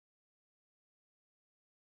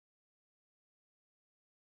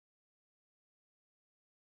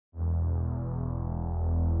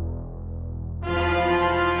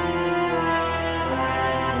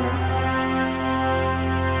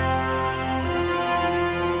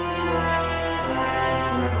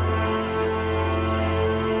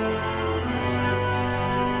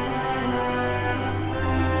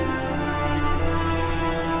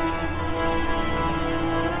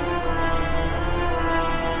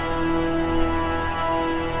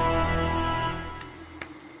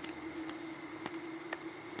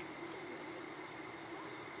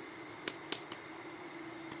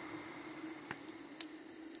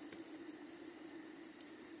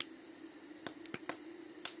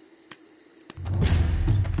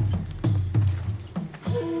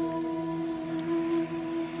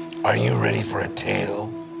Are you ready for a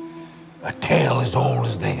tale? A tale as old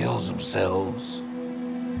as the hills themselves.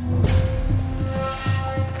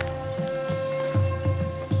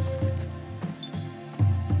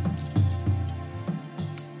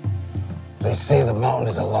 They say the mountain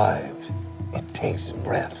is alive. It takes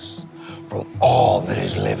breaths from all that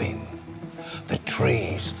is living. The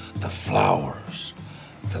trees, the flowers,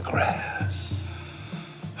 the grass.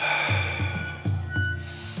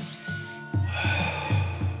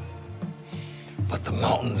 But the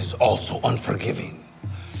mountain is also unforgiving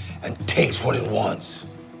and takes what it wants.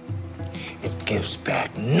 It gives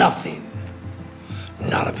back nothing,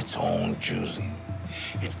 not of its own choosing.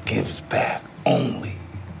 It gives back only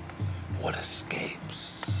what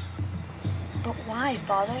escapes. But why,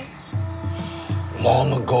 Father?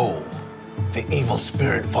 Long ago, the evil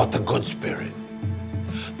spirit fought the good spirit.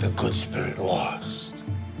 The good spirit lost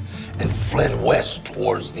and fled west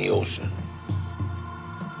towards the ocean.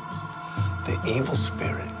 The evil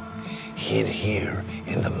spirit hid here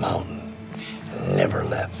in the mountain and never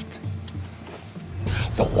left.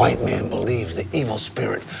 The white man believes the evil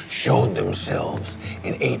spirit showed themselves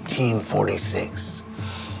in 1846.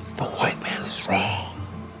 The white man is wrong.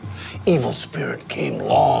 Evil spirit came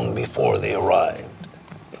long before they arrived.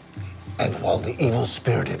 And while the evil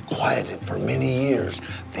spirit had quieted for many years,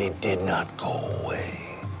 they did not go away.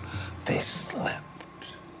 They slept.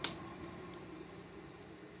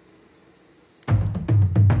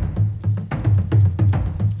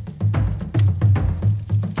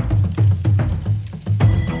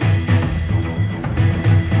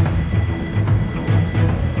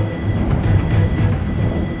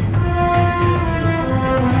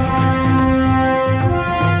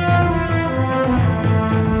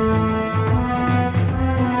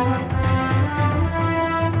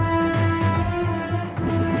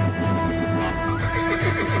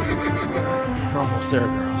 There,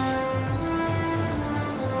 girls.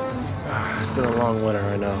 It's been a long winter,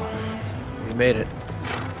 I know. We made it.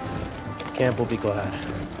 Camp will be glad.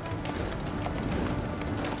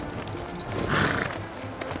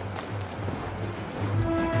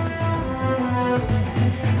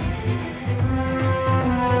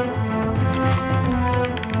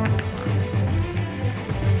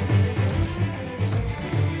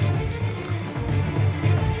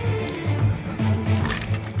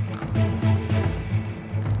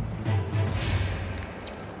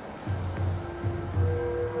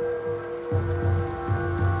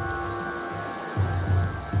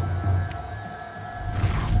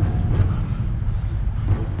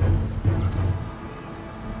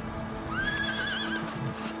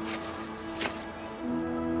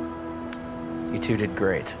 You two did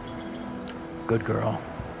great. Good girl.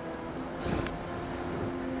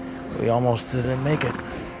 We almost didn't make it.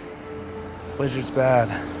 Blizzard's bad.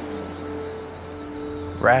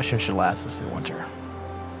 Ration should last us through winter.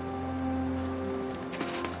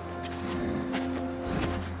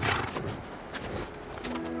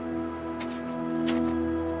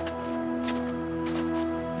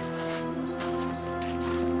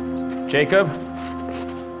 Jacob?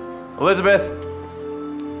 Elizabeth?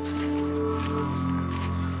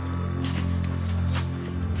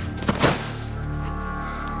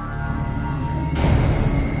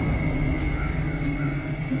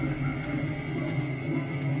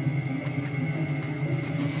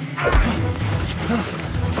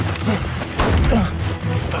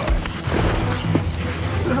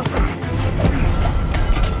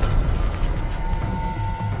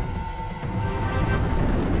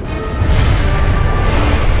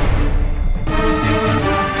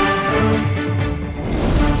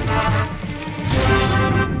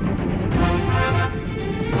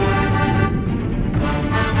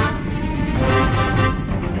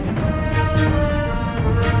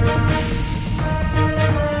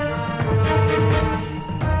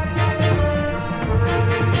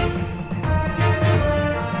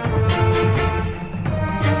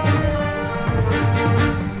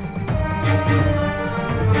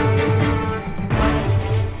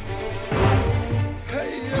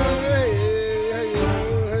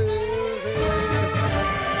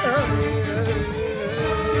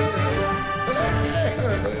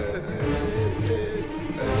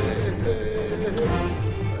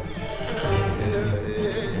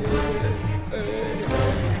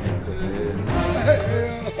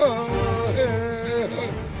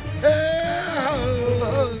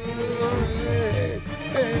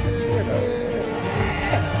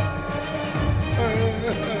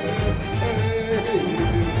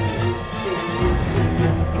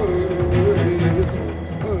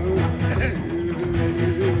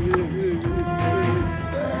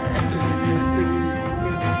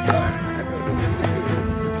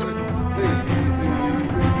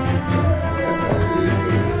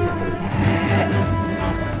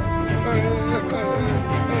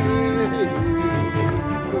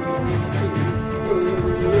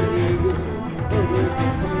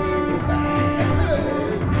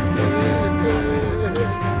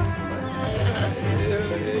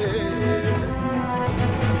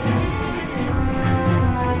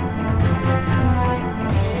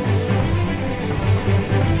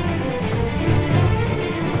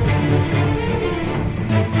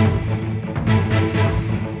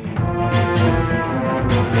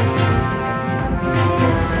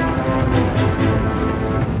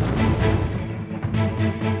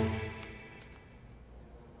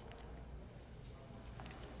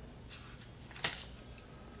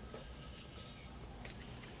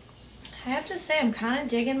 I'm kind of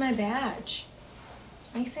digging my badge.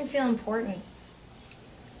 Makes me feel important.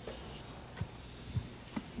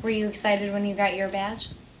 Were you excited when you got your badge?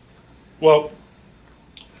 Well,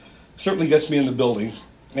 certainly gets me in the building.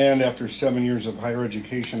 And after 7 years of higher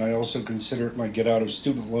education, I also consider it my get out of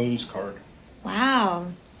student loans card. Wow,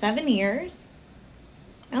 7 years?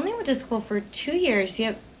 I only went to school for 2 years,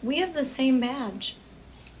 yet we have the same badge.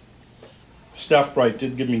 Staff Bright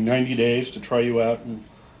did give me 90 days to try you out and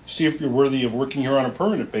see if you're worthy of working here on a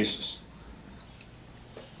permanent basis.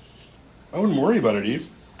 I wouldn't worry about it, Eve.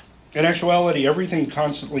 In actuality, everything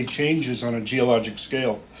constantly changes on a geologic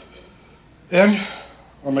scale. And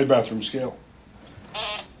on my bathroom scale.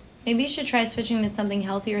 Maybe you should try switching to something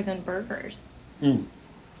healthier than burgers. Well,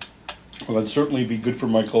 that'd certainly be good for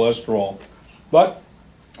my cholesterol. But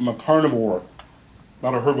I'm a carnivore,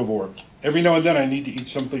 not a herbivore. Every now and then I need to eat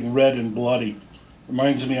something red and bloody.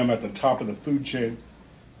 Reminds me I'm at the top of the food chain.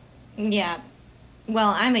 Yeah.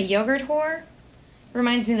 Well, I'm a yogurt whore.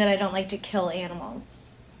 Reminds me that I don't like to kill animals.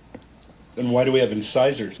 Then why do we have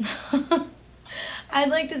incisors? I'd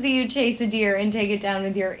like to see you chase a deer and take it down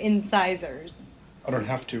with your incisors. I don't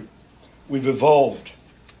have to. We've evolved.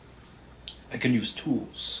 I can use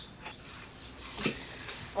tools.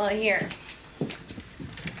 Well, here. Why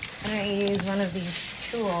don't you use one of these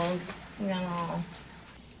tools? And then I'll...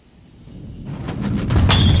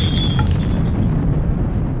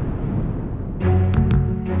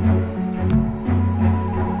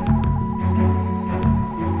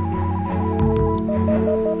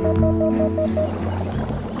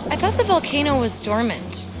 I thought the volcano was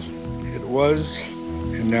dormant. It was,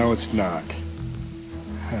 and now it's not.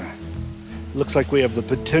 Huh. Looks like we have the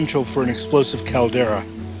potential for an explosive caldera.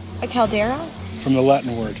 A caldera? From the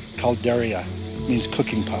Latin word, calderia, means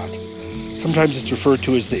cooking pot. Sometimes it's referred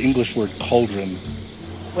to as the English word cauldron.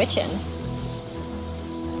 Witchin'.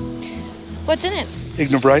 What's in it?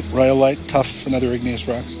 Ignobrite, rhyolite, tuff, and other igneous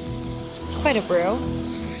rocks. It's quite a brew.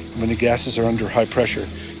 When the gases are under high pressure,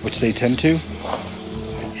 which they tend to,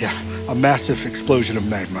 yeah, a massive explosion of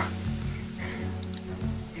magma.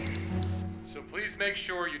 So please make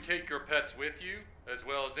sure you take your pets with you, as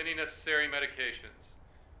well as any necessary medications,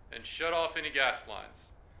 and shut off any gas lines.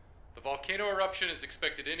 The volcano eruption is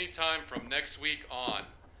expected any time from next week on.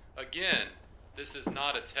 Again, this is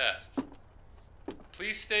not a test.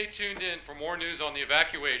 Please stay tuned in for more news on the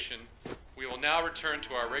evacuation. We will now return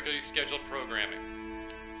to our regularly scheduled programming.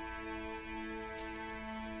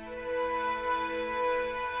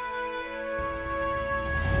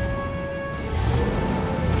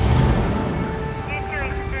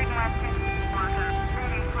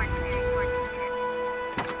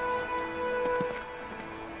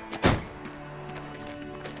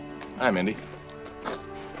 Hi, Mindy.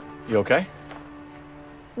 You okay?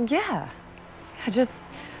 Yeah. Just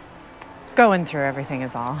going through everything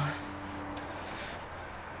is all.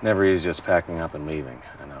 Never easy just packing up and leaving,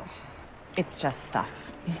 I know. It's just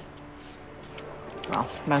stuff. Well,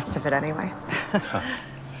 most of it anyway.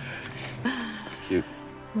 It's cute.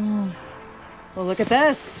 Well, look at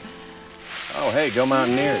this. Oh, hey, go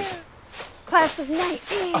Mountaineers. Class of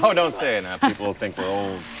 19. Oh, don't say it now. People will think we're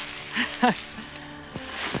old.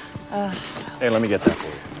 Hey, let me get that for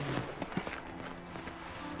you.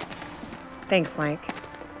 Thanks, Mike.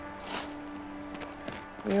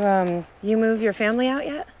 You move your family out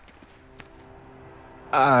yet?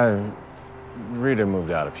 Rita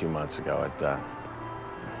moved out a few months ago. It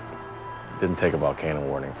didn't take a volcano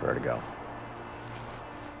warning for her to go.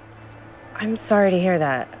 I'm sorry to hear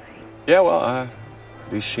that. Yeah, well, at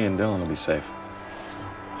least she and Dylan will be safe.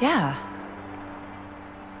 Yeah.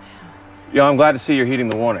 You know, I'm glad to see you're heeding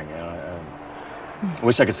the warning. You know, I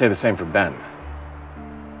wish I could say the same for Ben.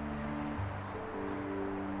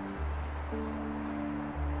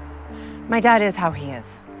 My dad is how he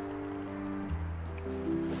is.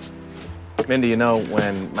 Mindy, you know,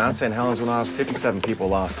 when Mount St. Helens went off, 57 people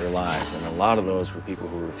lost their lives, and a lot of those were people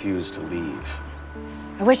who refused to leave.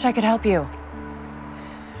 I wish I could help you.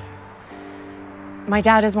 My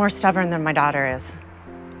dad is more stubborn than my daughter is.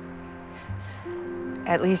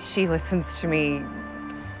 At least she listens to me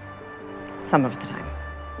some of the time.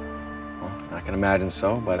 Well, I can imagine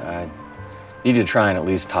so, but I need you to try and at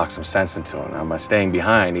least talk some sense into him. Now, by staying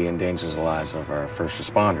behind, he endangers the lives of our first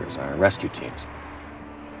responders, our rescue teams.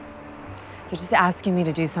 You're just asking me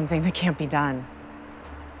to do something that can't be done.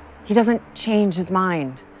 He doesn't change his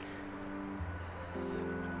mind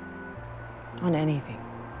on anything.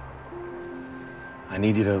 I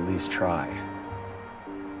need you to at least try.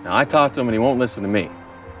 Now, I talked to him and he won't listen to me.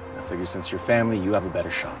 I figure since you're family, you have a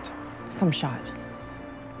better shot. Some shot.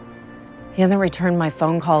 He hasn't returned my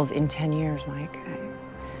phone calls in 10 years, Mike.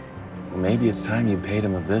 Well, maybe it's time you paid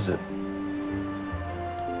him a visit.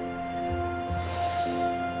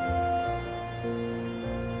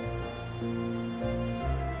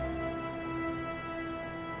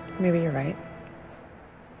 Maybe you're right.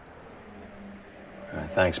 All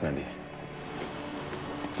right, thanks, Mindy.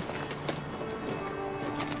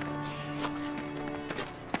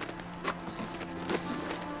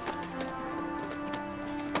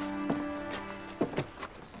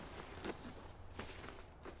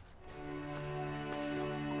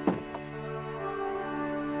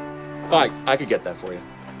 I could get that for you.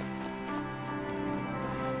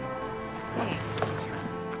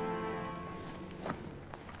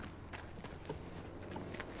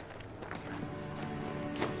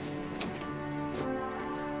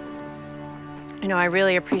 You know, I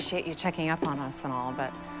really appreciate you checking up on us and all,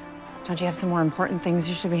 but don't you have some more important things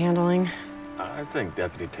you should be handling? I think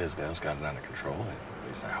Deputy Tisdale's got it under control, at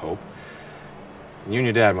least I hope. You and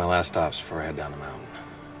your dad, my last stops before I head down the mountain.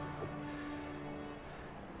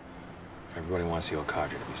 Everybody wants the old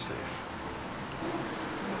cadre to be safe.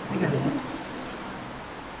 I got it.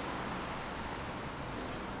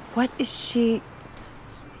 What is she...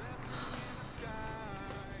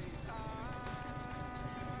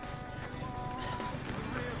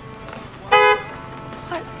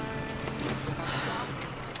 What?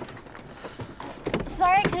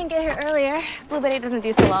 Sorry I couldn't get here earlier. Blue Betty doesn't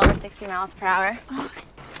do so well over 60 miles per hour.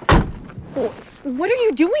 What are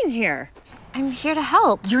you doing here? I'm here to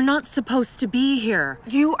help. You're not supposed to be here.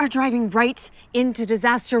 You are driving right into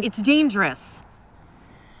disaster. It's dangerous.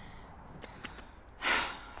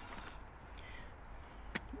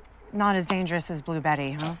 Not as dangerous as Blue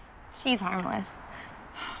Betty, huh? She's harmless.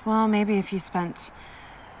 Well, maybe if you spent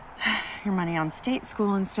your money on state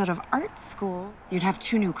school instead of art school, you'd have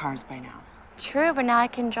 2 new cars by now. True, but now I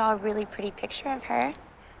can draw a really pretty picture of her.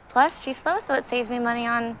 Plus, she's slow, so it saves me money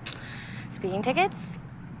on speeding tickets.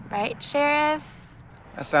 Right, Sheriff?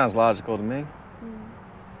 That sounds logical to me.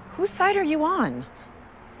 Whose side are you on?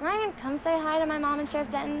 Ryan, come say hi to my mom and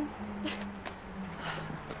Sheriff Denton.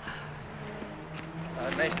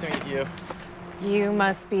 Nice to meet you. You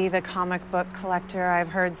must be the comic book collector I've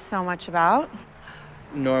heard so much about.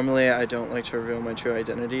 Normally, I don't like to reveal my true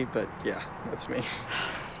identity, but yeah, that's me.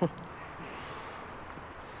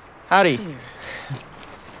 Howdy.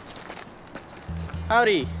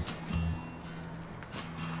 Howdy.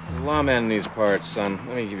 As a lawman in these parts, son,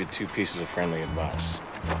 let me give you 2 pieces of friendly advice.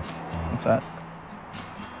 What's that?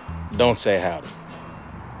 Don't say howdy.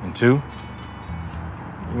 And 2,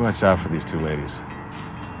 you watch out for these 2 ladies.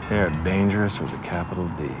 They are dangerous with a capital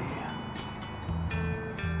D.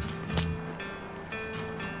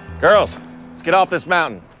 Girls, let's get off this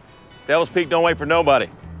mountain. Devil's Peak don't wait for nobody.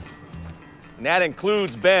 And that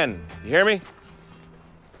includes Ben. You hear me?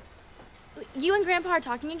 You and Grandpa are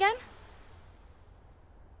talking again?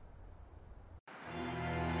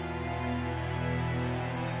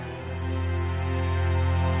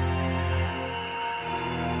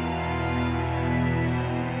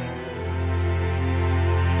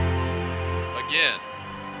 Again,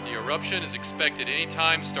 the eruption is expected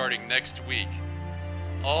anytime starting next week.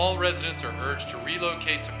 All residents are urged to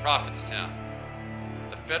relocate to Prophetstown.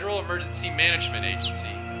 The Federal Emergency Management Agency,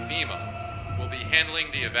 FEMA, will be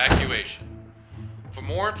handling the evacuation. For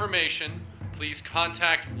more information, please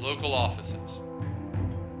contact local offices.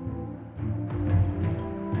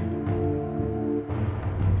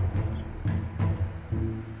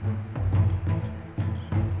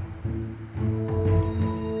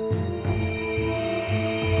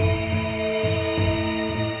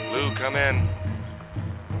 Come in.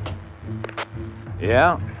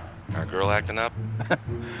 Yeah? Our girl acting up?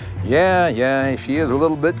 Yeah, she is a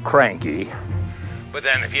little bit cranky. But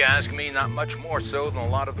then, if you ask me, not much more so than a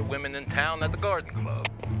lot of the women in town at the garden club.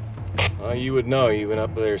 Oh, you would know. You've been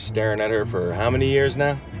up there staring at her for how many years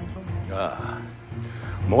now?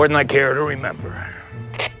 More than I care to remember.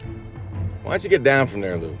 Why don't you get down from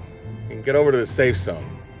there, Lou? You can get over to the safe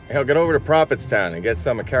zone. Hell, get over to Prophetstown and get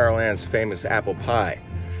some of Carol Ann's famous apple pie.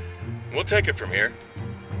 We'll take it from here.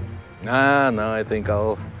 No, I think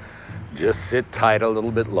I'll just sit tight a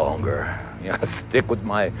little bit longer. Stick with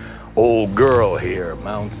my old girl here,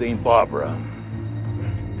 Mount St. Barbara.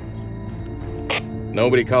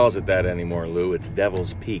 Nobody calls it that anymore, Lou. It's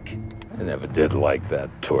Devil's Peak. I never did like that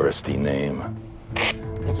touristy name.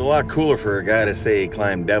 Well, it's a lot cooler for a guy to say he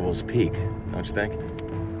climbed Devil's Peak, don't you think?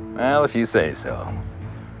 Well, if you say so.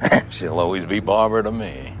 She'll always be Barbara to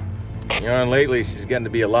me. You know, and lately she's getting to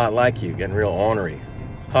be a lot like you, getting real ornery.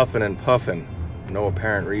 Huffing and puffing, no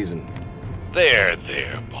apparent reason. There,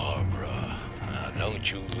 Barbara.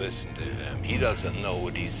 don't you listen to him. He doesn't know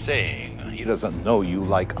what he's saying. He doesn't know you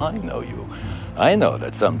like I know you. I know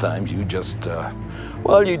that sometimes you just,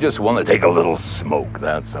 well, you just want to take a little smoke,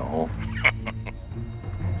 that's all.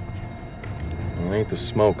 Well, it ain't the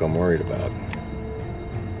smoke I'm worried about.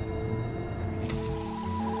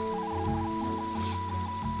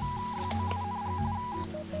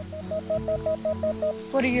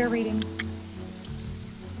 What are your readings?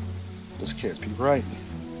 This can't be right.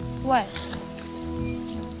 What?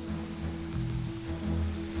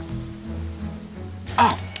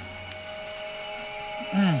 Ah!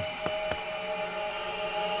 Mm.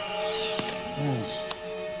 Mm.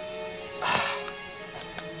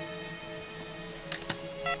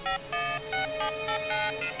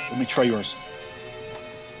 Let me try yours.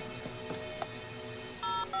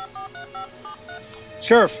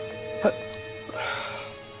 Sheriff!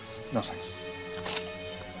 Nothing.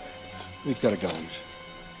 We've got to go.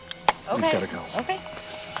 Okay. We've got to go. Okay.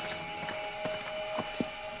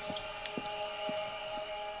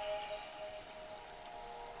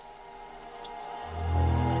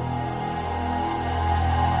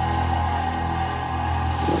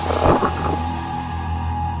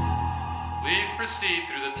 Please proceed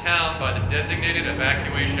through the town by the designated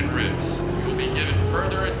evacuation routes. You will be given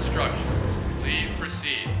further instructions. Please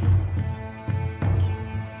proceed.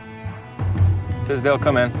 Tisdale,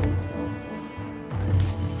 come in.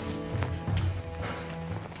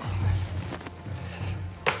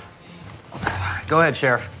 Go ahead,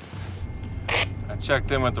 Sheriff. I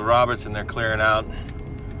checked in with the Roberts and they're clearing out.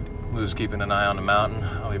 Lou's keeping an eye on the mountain.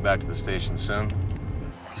 I'll be back to the station soon.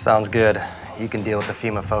 Sounds good. You can deal with the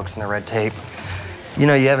FEMA folks and the red tape. You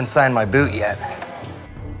know you haven't signed my boot yet.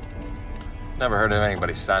 Never heard of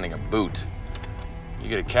anybody signing a boot. You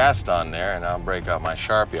get a cast on there and I'll break out my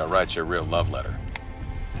Sharpie. I'll write you a real love letter.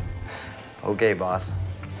 Okay, boss.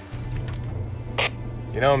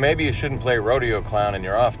 You know, maybe you shouldn't play rodeo clown in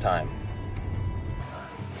your off time.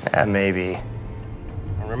 Yeah, maybe.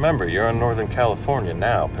 Well, remember, you're in Northern California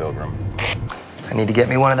now, Pilgrim. I need to get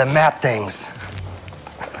me one of them map things.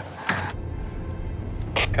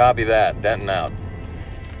 Copy that. Denton out.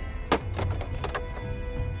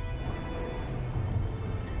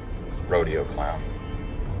 Rodeo clown.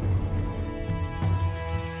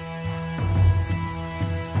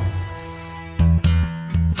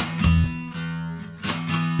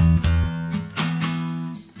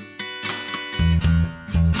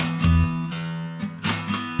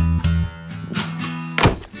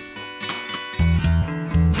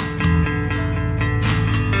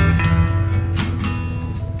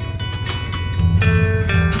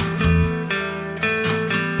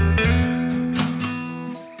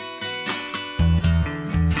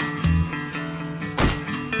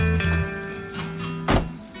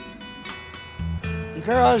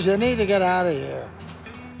 Girls, you need to get out of here.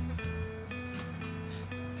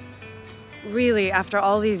 Really, after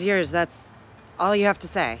all these years, that's all you have to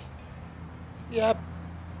say? Yep.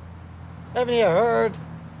 Haven't you heard?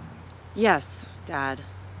 Yes, Dad.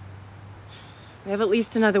 We have at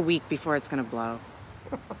least another week before it's gonna blow.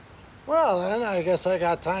 Well, then, I guess I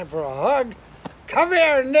got time for a hug. Come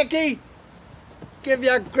here, Nicky. Give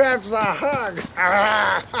your Gramps a hug.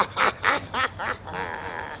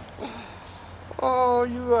 Oh,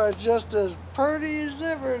 you are just as pretty as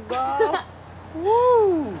ever, doll.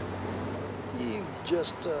 Woo! You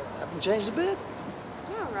just haven't changed a bit.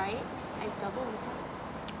 Yeah, right. I doubled.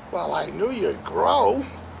 Well, I knew you'd grow.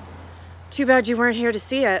 Too bad you weren't here to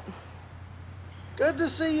see it. Good to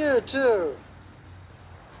see you, too.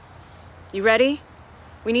 You ready?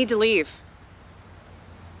 We need to leave.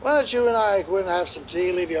 Why don't you and I go and have some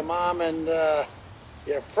tea, leave your mom and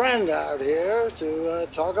your friend out here to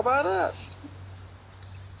talk about us.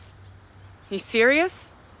 You serious?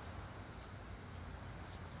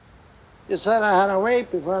 You said I had to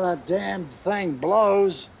wait before that damn thing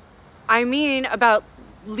blows. I mean about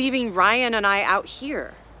leaving Ryan and I out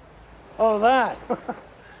here. Oh, that?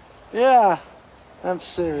 Yeah, I'm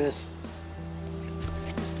serious.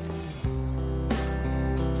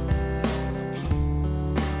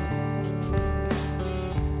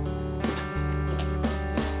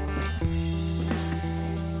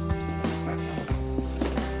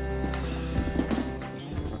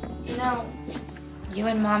 No, you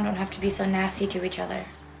and Mom don't have to be so nasty to each other.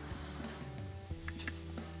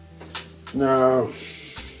 No,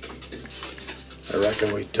 I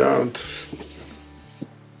reckon we don't.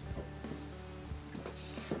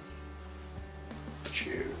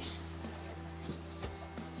 Cheers.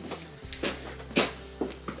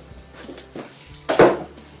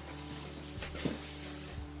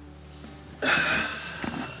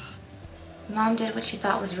 Mom did what she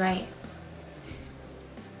thought was right.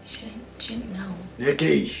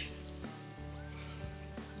 Nikki.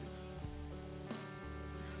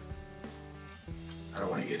 I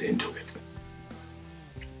don't want to get into it.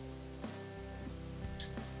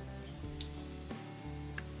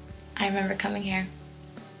 I remember coming here.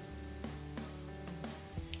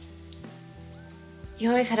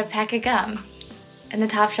 You always had a pack of gum in the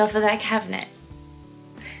top shelf of that cabinet,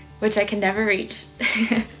 which I can never reach.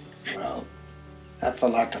 Well, after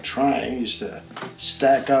like a trying, used to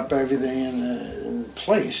stack up everything in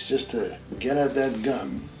place just to get at that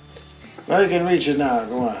gum. Well, you can reach it now.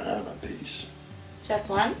 Go on, have a piece. Just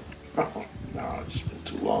one? Oh, no, it's been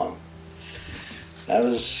too long. Have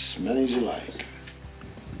as many as you like.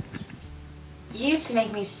 You used to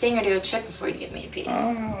make me sing or do a trick before you'd give me a piece.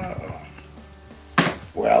 Oh.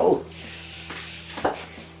 Well.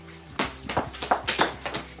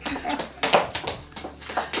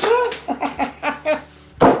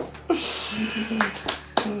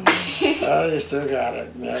 Oh, you still got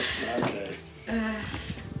it. Yep, okay.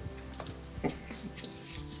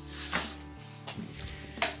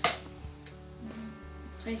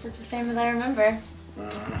 Place looks the same as I remember.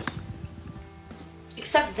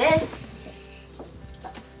 Except this.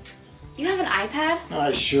 You have an iPad?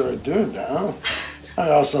 I sure do now. I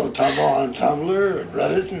also tumble on Tumblr,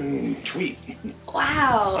 Reddit, and tweet.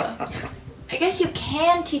 Wow. I guess you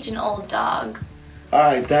can teach an old dog. All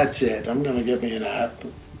right, that's it. I'm gonna get me an app.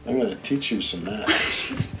 I'm gonna teach you some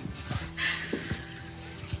manners.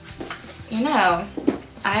 You know,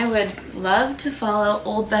 I would love to follow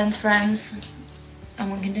old Ben's friends on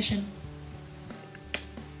one condition.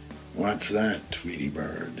 What's that, Tweety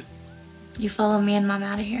Bird? You follow me and Mom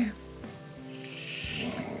out of here.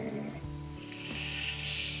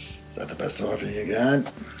 Is that the best offer you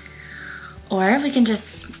got? Or we can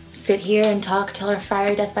just sit here and talk till our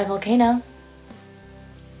fiery death by volcano.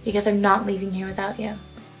 Because I'm not leaving here without you.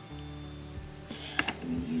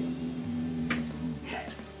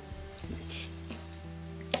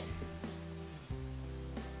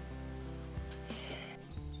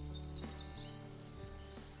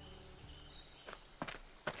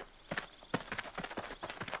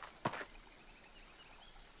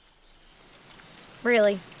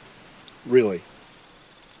 Really? Really?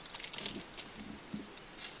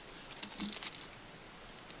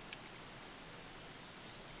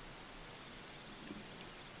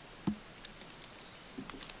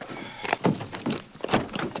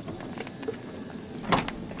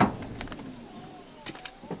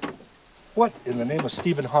 What in the name of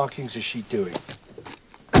Stephen Hawking is she doing?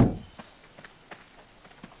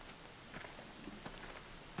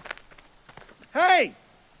 Hey!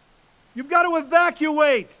 You've got to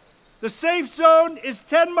evacuate! The safe zone is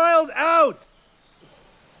 10 miles out!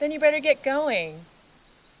 Then you better get going.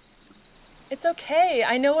 It's okay,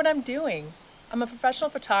 I know what I'm doing. I'm a professional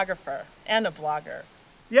photographer and a blogger.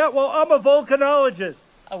 Yeah, well, I'm a volcanologist.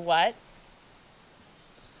 A what?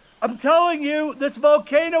 I'm telling you, this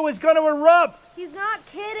volcano is going to erupt! He's not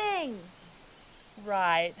kidding.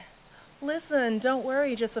 Right. Listen, don't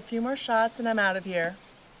worry, just a few more shots and I'm out of here.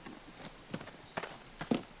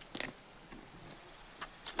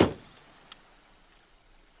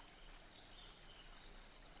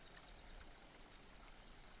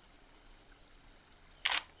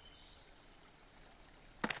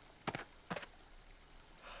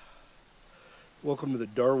 Welcome to the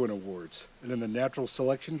Darwin Awards. And in the natural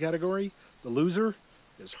selection category, the loser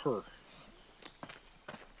is her.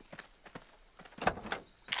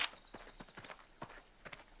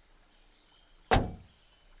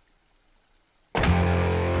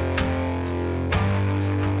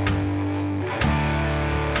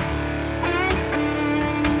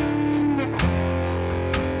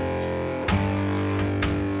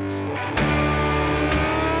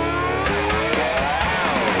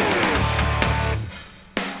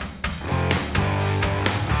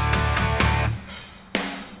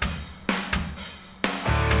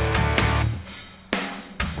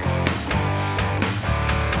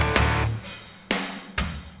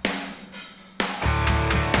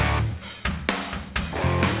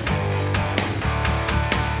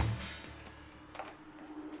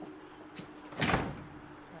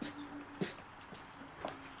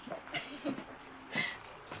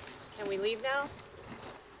 Can we leave now?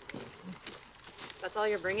 That's all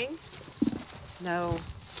you're bringing? No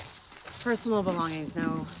personal belongings,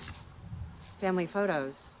 no family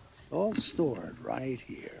photos. All stored right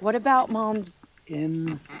here. What about Mom?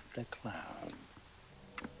 In the cloud.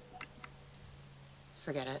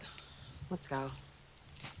 Forget it. Let's go.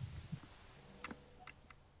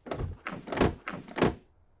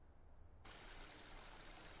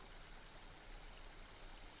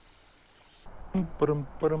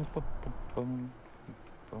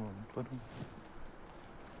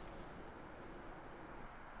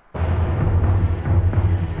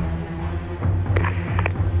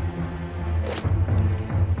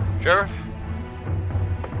 Sheriff?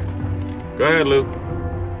 Go ahead, Lou.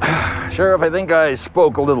 Sheriff, I think I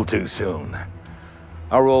spoke a little too soon.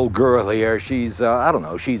 Our old girl here, she's, I don't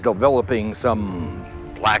know, she's developing some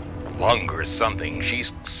black lung or something.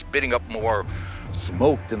 She's spitting up more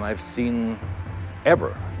smoke than I've seen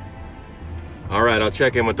ever. All right, I'll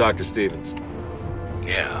check in with Dr. Stevens.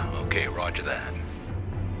 Yeah, okay, roger that.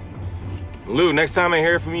 Lou, next time I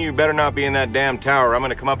hear from you, you better not be in that damn tower. I'm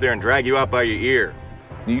gonna come up there and drag you out by your ear.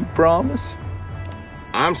 You promise?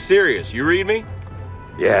 I'm serious. You read me?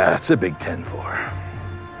 Yeah, it's a big 10-4.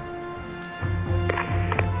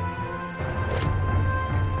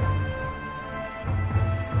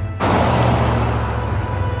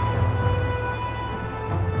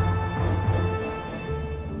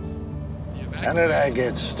 How did I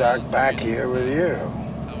get stuck back here with you?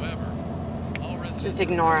 Just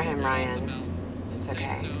ignore him, Ryan. It's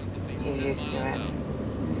okay. He's used to it.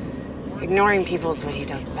 Ignoring people's what he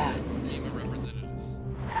does best.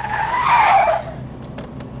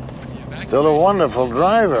 Still a wonderful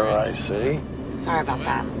driver, I see. Sorry about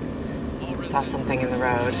that. Saw something in the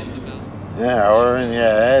road. Yeah, or in your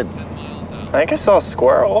head. I think I saw a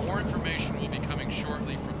squirrel. More information will be coming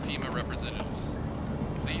shortly from FEMA representatives.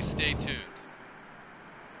 Please stay tuned.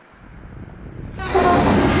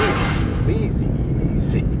 Easy,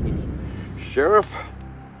 easy. Sheriff?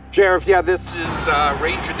 Sheriff, yeah, this is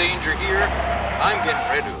Ranger Danger here. I'm getting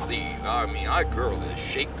ready to leave. I mean, our girl is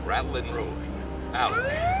shake, rattle, and rolling. Out.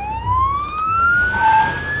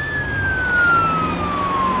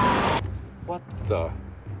 What the?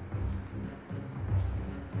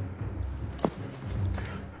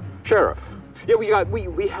 Sheriff, yeah,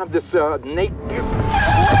 we have this naked.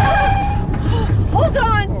 Hold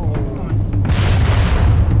on!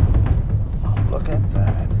 Oh, look at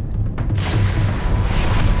that.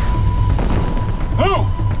 Who?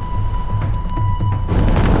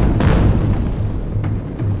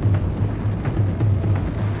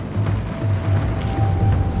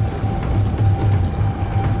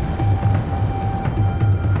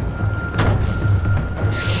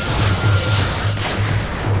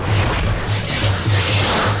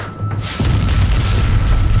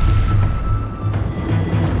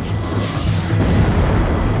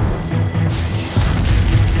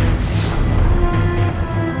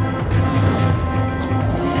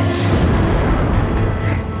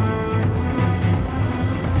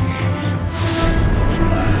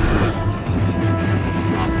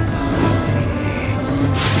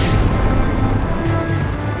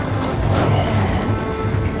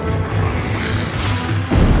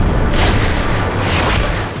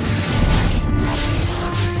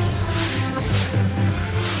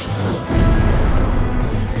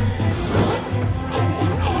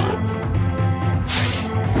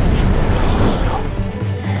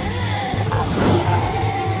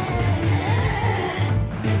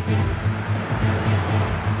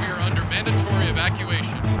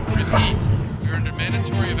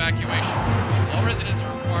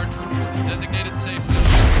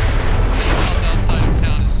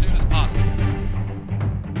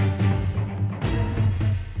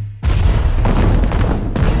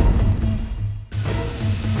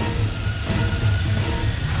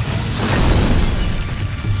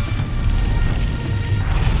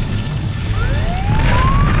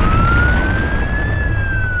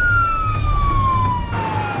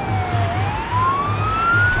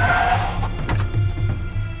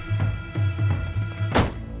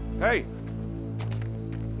 Hey!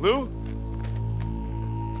 Lou?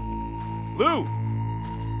 Lou!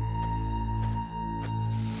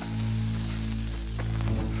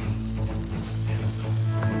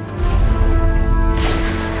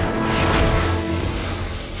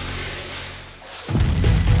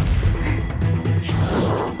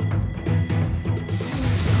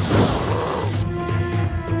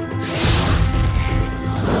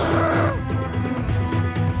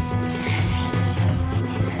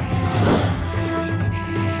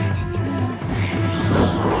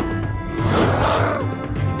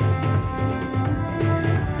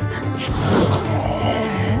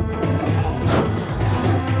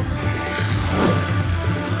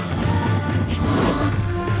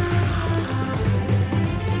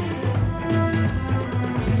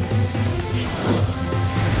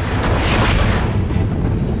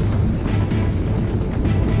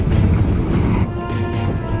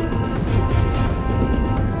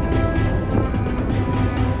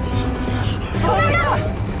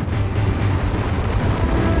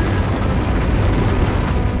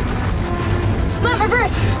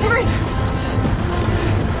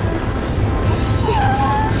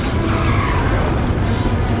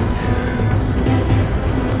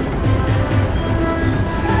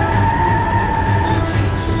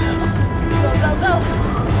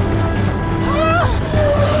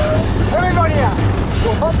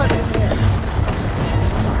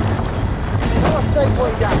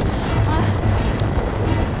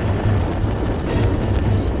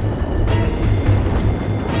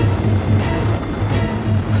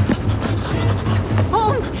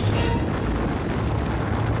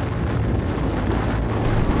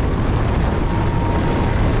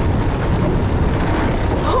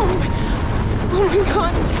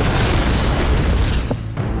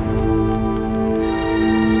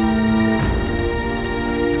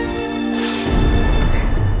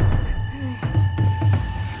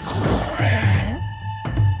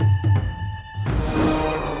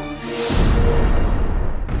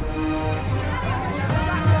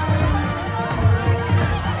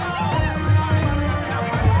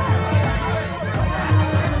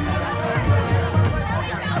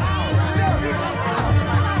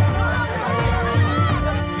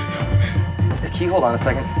 hold on a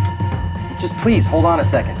second? Just please, hold on a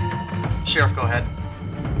second. Sheriff, go ahead.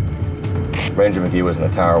 Ranger McGee was in the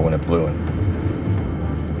tower when it blew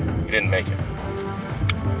him. He didn't make it.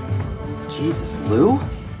 Jesus, Lou?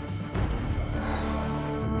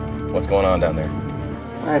 What's going on down there?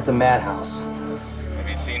 It's a madhouse. Have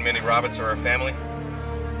you seen Minnie Roberts or her family?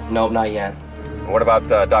 Nope, not yet. What about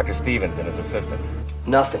Dr. Stevens and his assistant?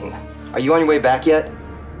 Nothing. Are you on your way back yet?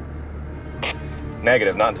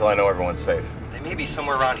 Negative, not until I know everyone's safe. They may be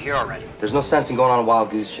somewhere around here already. There's no sense in going on a wild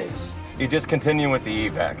goose chase. You just continue with the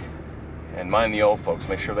evac. And mind the old folks,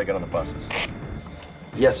 make sure they get on the buses.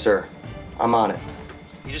 Yes, sir. I'm on it.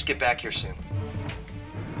 You just get back here soon.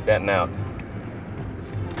 Betting out.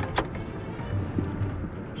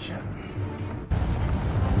 Shit.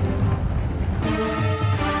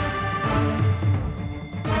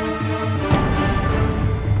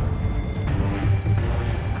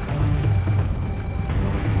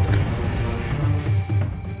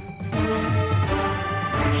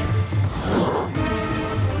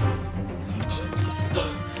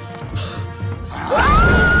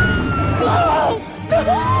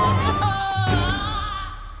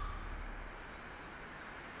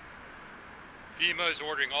 FEMA is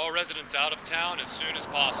ordering all residents out of town as soon as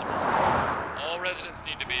possible. All residents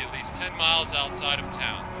need to be at least 10 miles outside of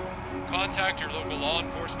town. Contact your local law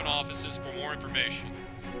enforcement offices for more information.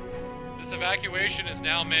 This evacuation is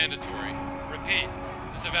now mandatory. Repeat,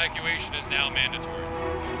 this evacuation is now mandatory.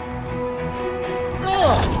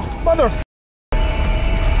 Oh, mother...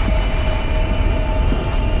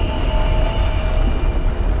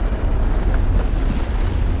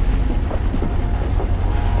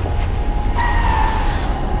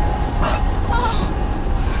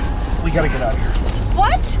 We gotta get out of here.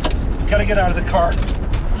 What? We gotta get out of the car.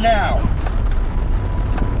 Now.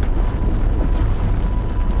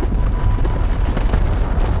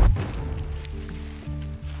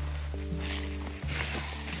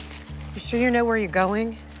 You sure you know where you're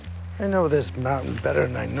going? I know this mountain better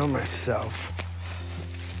than I know myself.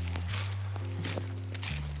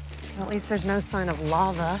 At least there's no sign of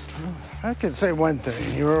lava. I can say one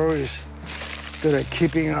thing. You're always good at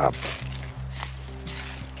keeping up.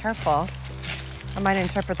 Careful. I might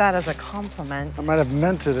interpret that as a compliment. I might have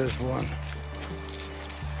meant it as one.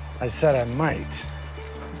 I said I might.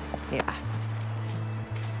 Yeah.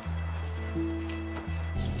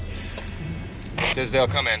 Tisdale,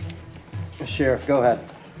 come in. Sheriff, go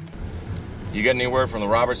ahead. You get any word from the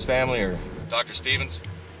Roberts family or Dr. Stevens?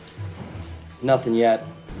 Nothing yet.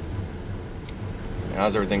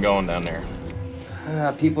 How's everything going down there?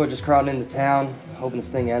 People are just crowding into town, hoping this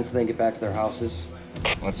thing ends so they can get back to their houses.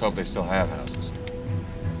 Let's hope they still have houses.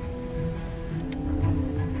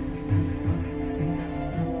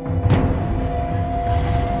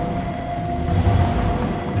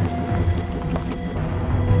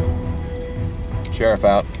 Sheriff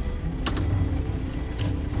out.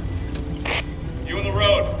 You in the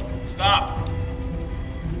road. Stop.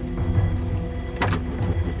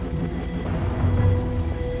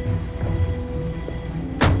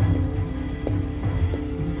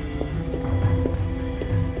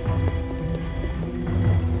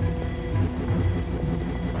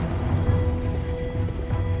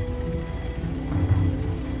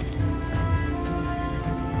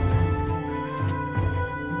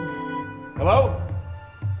 Hello?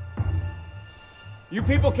 You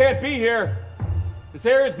people can't be here. This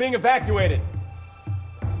area is being evacuated.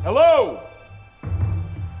 Hello?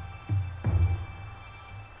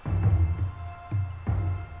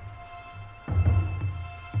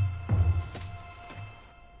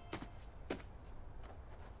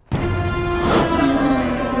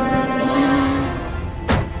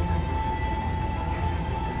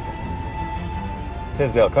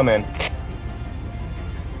 Tisdale, come in.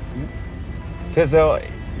 Tisdale,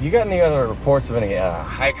 you got any other reports of any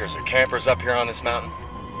hikers or campers up here on this mountain?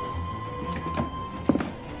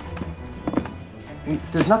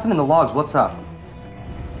 There's nothing in the logs. What's up?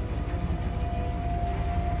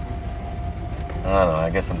 I don't know. I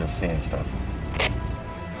guess I'm just seeing stuff.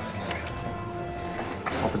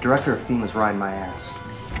 Well, the director of FEMA's riding my ass.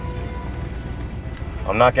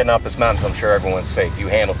 I'm not getting off this mountain until I'm sure everyone's safe. You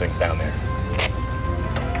handle things down there.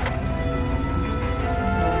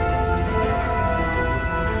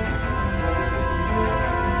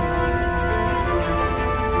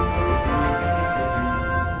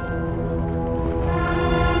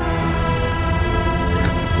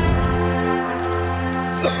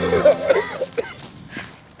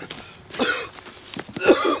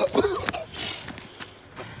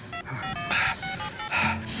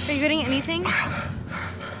 Are you getting anything?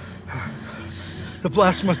 The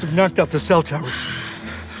blast must have knocked out the cell towers.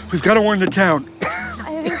 We've got to warn the town.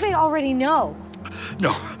 already know.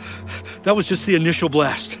 No, that was just the initial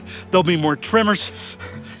blast. There'll be more tremors,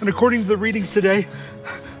 and according to the readings today,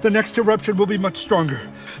 the next eruption will be much stronger.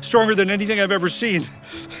 Stronger than anything I've ever seen.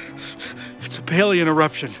 It's a Palean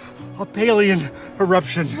eruption. A Palean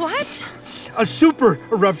eruption. What? A super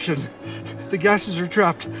eruption. The gases are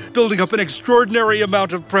trapped, building up an extraordinary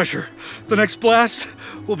amount of pressure. The next blast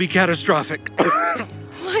will be catastrophic.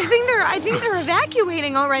 I think they're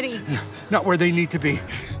evacuating already. Not where they need to be.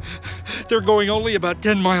 They're going only about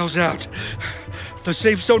 10 miles out. The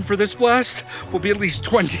safe zone for this blast will be at least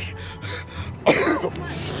 20.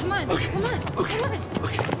 Come on, okay. Come on. Okay.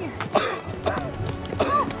 Here.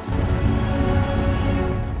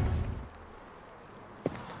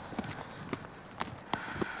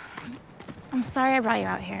 I'm sorry I brought you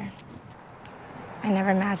out here. I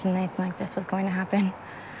never imagined anything like this was going to happen.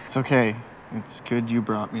 It's okay. It's good you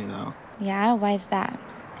brought me, though. Yeah? Why is that?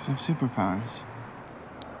 Because I have superpowers.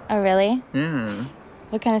 Oh, really? Yeah.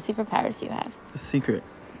 What kind of superpowers do you have? It's a secret.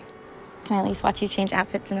 Can I at least watch you change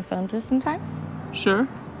outfits in a phone booth sometime? Sure.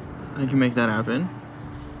 I can make that happen.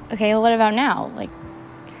 Okay, well, what about now? Like,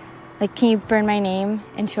 can you burn my name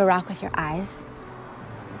into a rock with your eyes?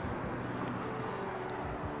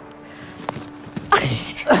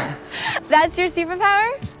 That's your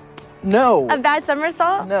superpower? No. A bad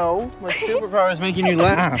somersault? No. My superpower is making you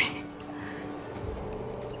laugh.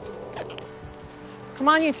 Come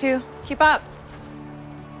on, you two. Keep up.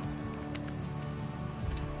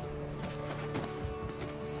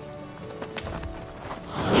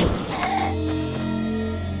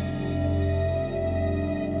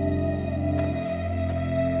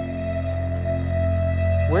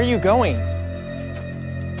 Where are you going?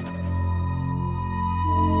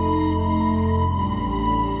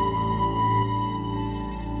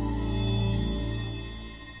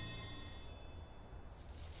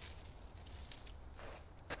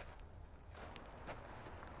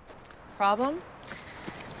 Problem?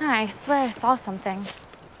 No, I swear I saw something.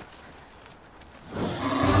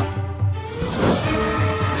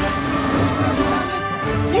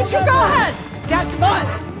 You two go ahead! Dad, come on!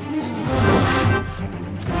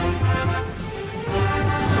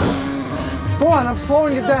 Go on, I'm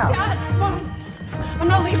slowing you down. Dad, come on. I'm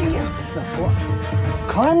not leaving you.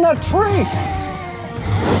 Climb that tree.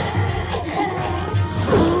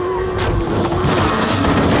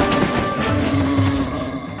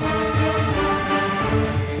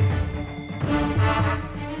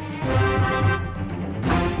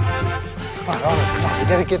 Come on, we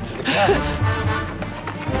gotta get to the cabin.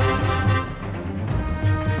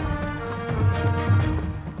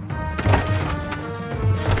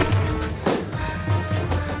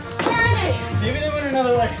 Where are they? Maybe they went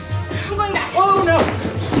another way. I'm going back. Oh, no!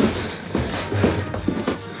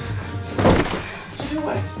 Do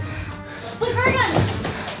it. Look, hurry on!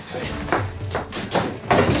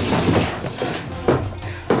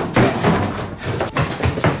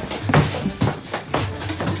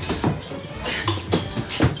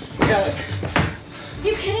 We got it.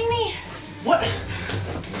 You kidding me? What?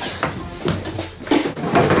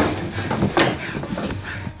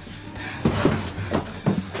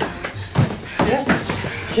 Yes?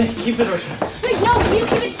 Okay, keep the door shut. Wait, no, you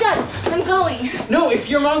keep it shut. I'm going. No, if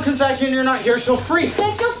your mom comes back here and you're not here, she'll freak.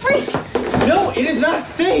 Then she'll freak. No, it is not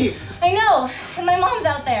safe. I know, and my mom's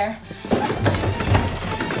out there.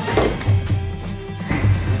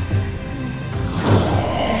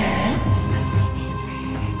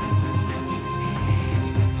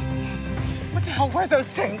 What the hell were those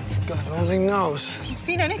things? God only knows. Have you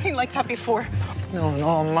seen anything like that before? No, in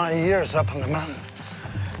all my years up on the mountain,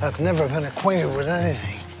 I've never been acquainted with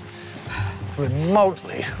anything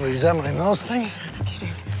remotely resembling those things. I'm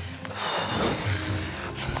kidding.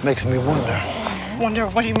 Makes me wonder. Wonder,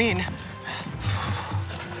 what do you mean?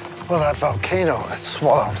 Well, that volcano that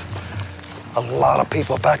swallowed a lot of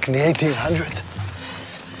people back in the 1800s.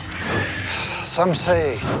 Some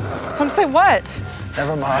say... Some say what?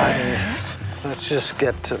 Never mind. Let's just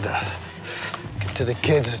get to the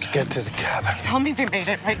kids and get to the cabin. Tell me they made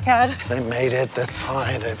it, right, Dad? They made it, that's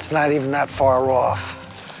fine. It's not even that far off.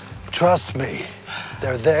 Trust me,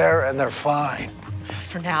 they're there and they're fine.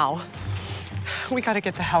 For now. We gotta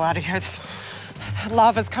get the hell out of here. That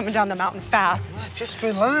lava's coming down the mountain fast. Just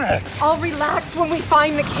relax. I'll relax when we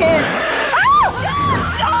find the kids. Oh!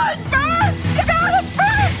 God, Perez! You got us,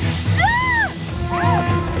 Perez!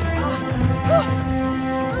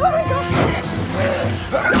 Oh my God!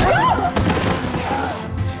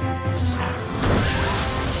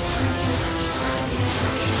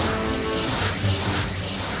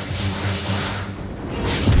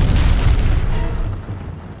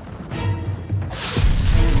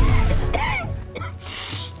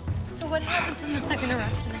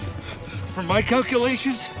 my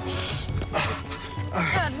calculations...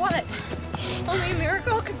 God, what? Only a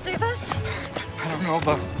miracle could save us? I don't know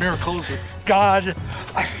about miracles or God.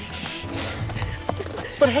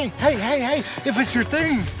 But hey, if it's your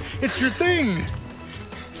thing, it's your thing.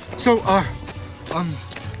 So,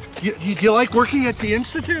 do you like working at the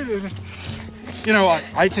Institute? You know,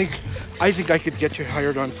 I think I could get you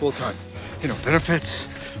hired on full time. You know, benefits,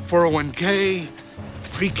 401k,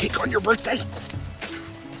 free cake on your birthday.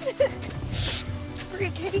 Free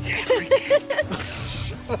cake.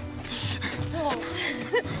 Salt.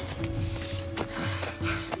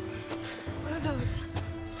 What are those?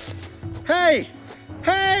 Hey!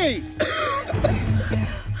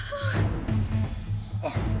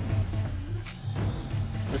 Oh.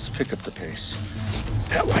 Let's pick up the pace.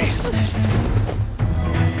 That way.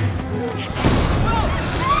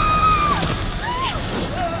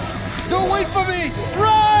 Don't wait for me!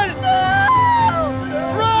 Run! No!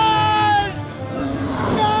 Run!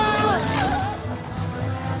 No!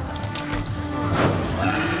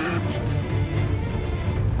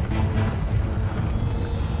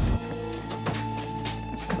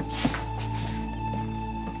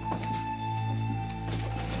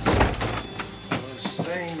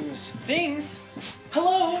 Things?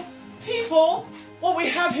 Hello? People? What we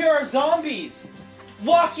have here are zombies.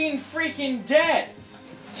 Walking freaking dead.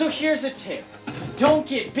 So here's a tip. Don't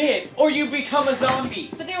get bit or you become a zombie.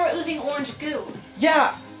 But they were oozing orange goo.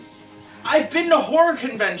 Yeah. I've been to horror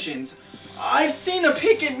conventions. I've seen a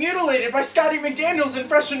pig get mutilated by Scotty McDaniels in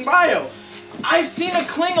Fresh and Bio. I've seen a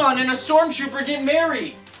Klingon and a stormtrooper get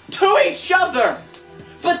married. To each other.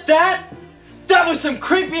 But that was some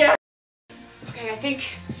creepy ass. Okay, I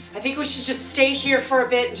think we should just stay here for a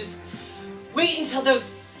bit and just wait until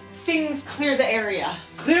those things clear the area.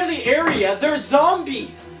 Clear the area? They're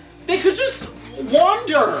zombies. They could just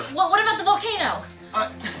wander. What about the volcano?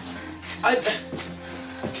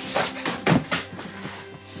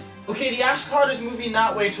 Okay, the ash cloud is moving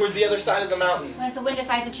that way towards the other side of the mountain. What if the wind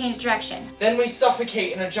decides to change direction? Then we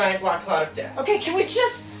suffocate in a giant black cloud of death. Okay, can we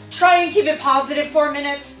just try and keep it positive for a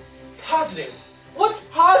minute? Positive? What's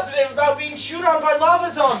positive about being chewed on by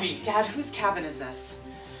lava zombies? Dad, whose cabin is this?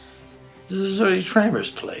 This is Ernie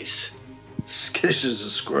Tramer's place. Skittish as a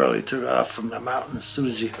squirrel, he took off from the mountain as soon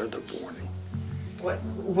as he heard the warning.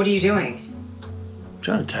 What are you doing?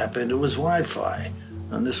 Trying to tap into his Wi-Fi.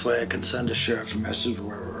 And this way I can send a sheriff's message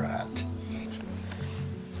where we're at.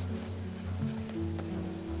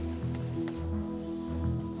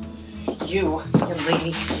 You, young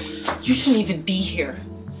lady, you shouldn't even be here.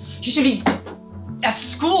 You should be at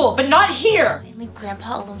school, but not here. I'd leave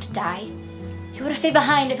Grandpa alone to die. He would have stayed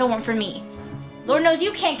behind if it weren't for me. Lord knows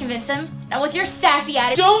you can't convince him. Not with your sassy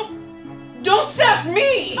attitude. Don't sass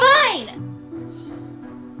me! Fine!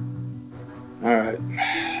 All right,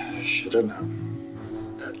 should have known.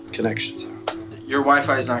 Connection's out. Your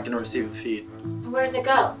Wi-Fi is not going to receive a feed. Where does it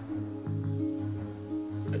go?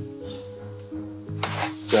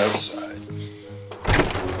 It's outside.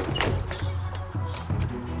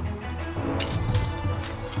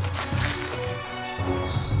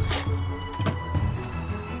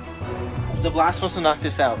 The blast supposed to knock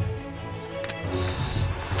this out.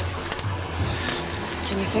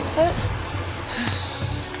 Can you fix it?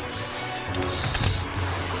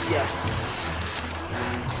 Yes.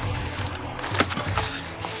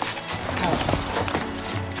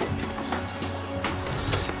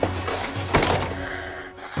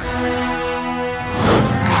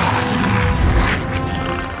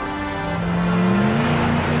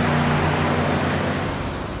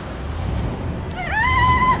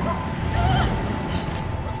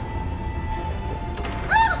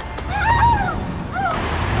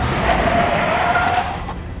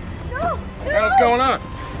 What's going on?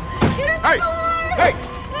 Hey! Hey!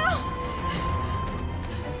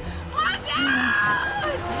 Watch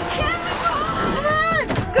out! Come on!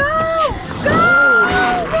 Go! Go!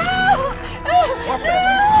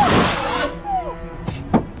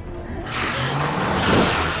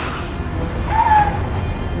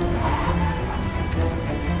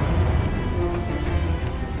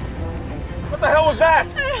 What the hell was that?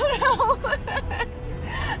 I don't know.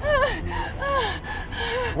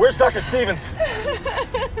 Where's Dr. Stevens?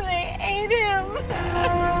 They ate him.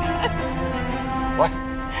 What?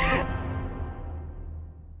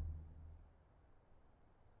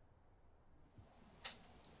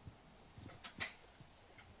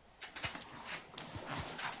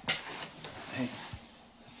 Hey.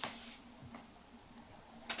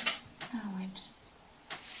 Oh, we're just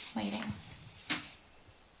waiting.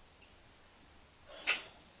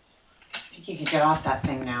 I think you could get off that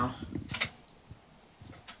thing now.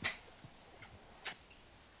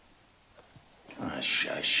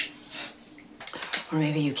 Or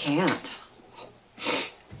maybe you can't.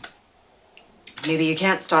 Maybe you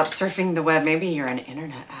can't stop surfing the web. Maybe you're an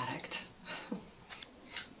internet addict.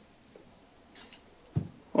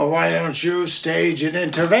 Well, why don't you stage an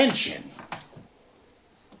intervention?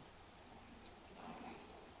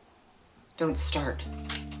 Don't start.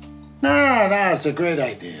 No, it's a great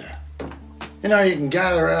idea. You know, you can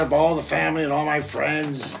gather up all the family and all my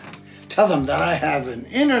friends, tell them that I have an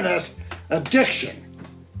internet addiction.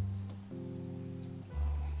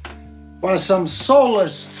 While some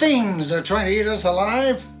soulless things are trying to eat us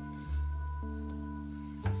alive.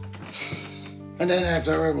 And then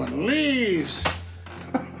after everyone leaves,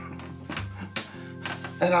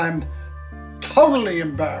 and I'm totally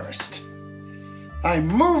embarrassed, I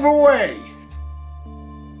move away,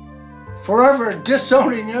 forever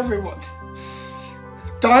disowning everyone,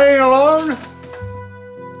 dying alone.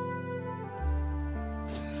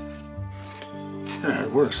 Yeah,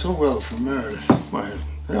 it worked so well for Meredith. Why,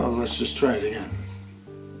 hell, let's just try it again.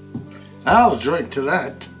 I'll drink to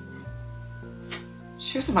that.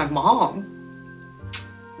 She was my mom.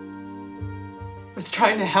 Was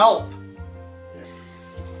trying to help.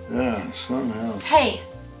 Yeah, somehow. Hey,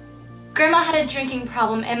 Grandma had a drinking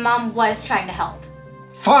problem and Mom was trying to help.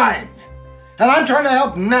 Fine. And I'm trying to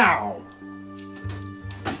help now.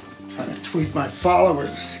 Trying to tweet my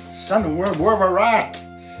followers, send them where we're at.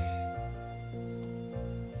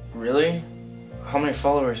 Really? How many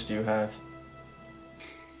followers do you have?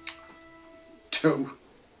 2.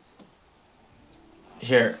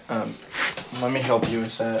 Here, let me help you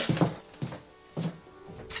with that.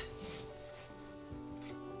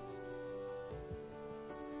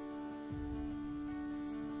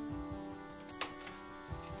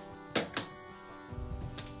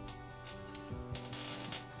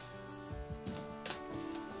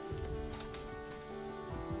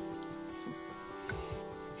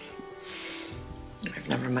 I've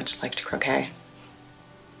never much liked croquet.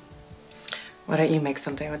 Why don't you make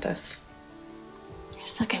something with this? I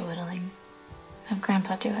suck at whittling. Have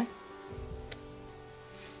Grandpa do it.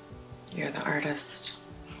 You're the artist.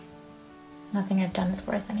 Nothing I've done is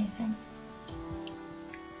worth anything.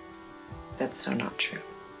 That's so not true.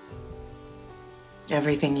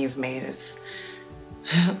 Everything you've made is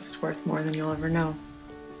it's worth more than you'll ever know.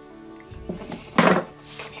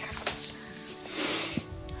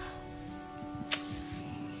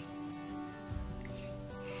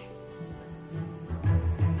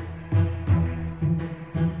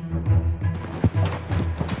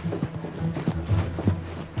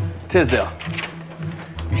 Tisdale,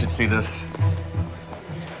 you should see this.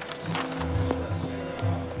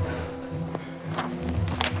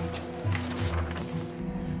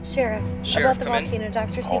 Sheriff, about the volcano,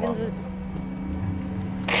 Dr. Stevens was...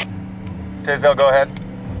 Tisdale, go ahead.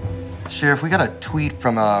 Sheriff, we got a tweet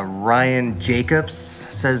from Ryan Jacobs.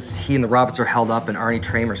 Says he and the Roberts are held up in Arnie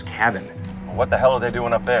Tramer's cabin. What the hell are they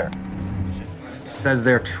doing up there? Says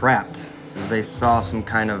they're trapped. Says they saw some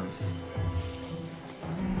kind of...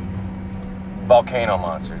 Volcano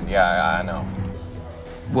monsters. Yeah, I know.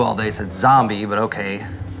 Well, they said zombie, but okay.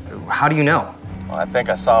 How do you know? Well, I think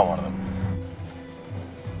I saw one of them.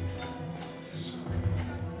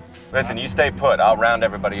 Listen, you stay put. I'll round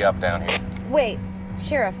everybody up down here. Wait,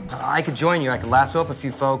 Sheriff. I could join you. I could lasso up a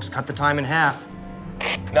few folks, cut the time in half.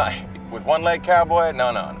 No, with one leg, cowboy?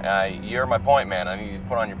 No. You're my point man. I need you to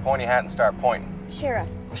put on your pointy hat and start pointing. Sheriff.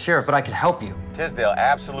 Sheriff, but I could help you. Tisdale,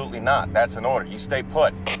 absolutely not. That's an order. You stay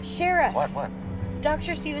put. Sheriff. What?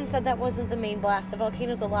 Dr. Stevens said that wasn't the main blast. The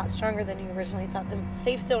volcano's a lot stronger than you originally thought. The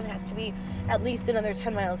safe zone has to be at least another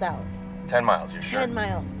 10 miles out. 10 miles, you're sure? 10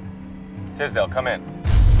 miles. Tisdale, come in.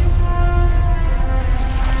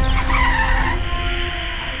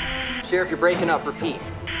 Sheriff, you're breaking up. Repeat.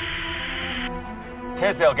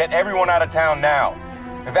 Tisdale, get everyone out of town now.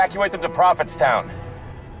 Evacuate them to Prophetstown.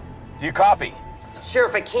 Do you copy?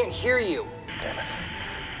 Sheriff, I can't hear you. Damn it.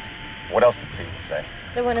 What else did Stevens say?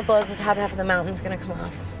 That when it blows, the top half of the mountain's gonna come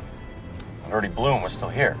off. It already blew and we're still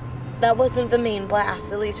here. That wasn't the main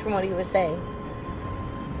blast, at least from what he was saying.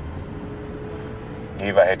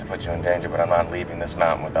 Eve, I hate to put you in danger, but I'm not leaving this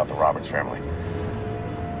mountain without the Roberts family.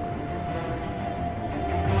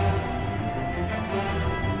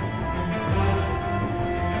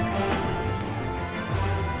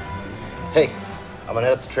 Hey, I'm gonna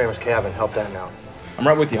head up to Tramer's cabin, help Dan out. I'm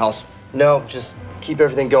right with you, House. No, just keep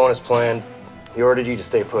everything going as planned. He ordered you to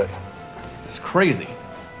stay put. It's crazy,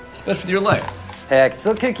 especially with your leg. Hey, I can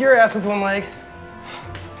still kick your ass with one leg.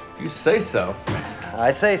 If you say so.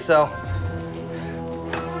 I say so.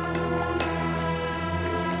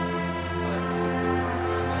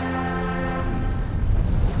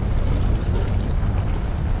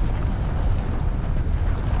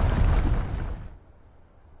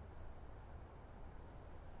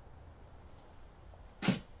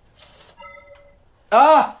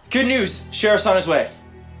 Ah, good news. Sheriff's on his way.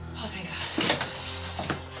 Oh, thank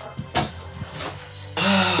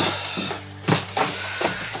God.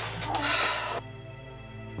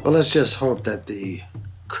 Well, let's just hope that the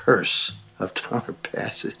curse of Donner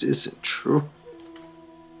Pass isn't true.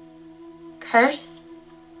 Curse?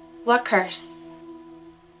 What curse?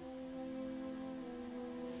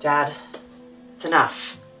 Dad, it's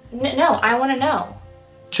enough. No, I want to know.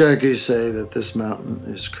 Cherokees say that this mountain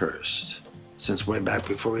is cursed. Since way back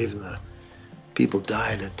before even the people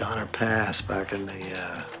died at Donner Pass back in the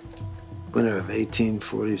winter of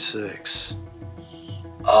 1846.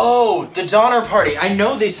 Oh, the Donner Party. I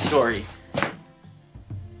know this story.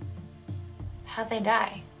 How'd they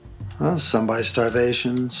die? Well, some by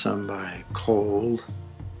starvation, some by cold.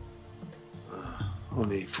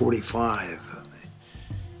 Only 45 of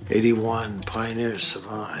the 81 pioneers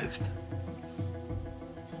survived.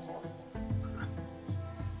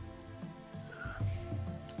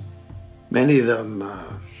 Many of them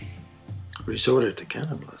resorted to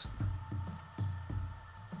cannibalism.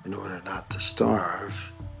 In order not to starve,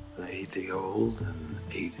 they ate the old and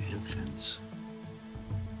ate infants.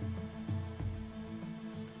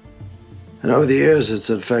 And over the years, it's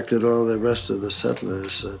affected all the rest of the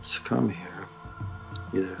settlers that's come here,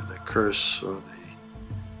 either the curse or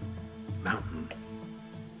the mountain.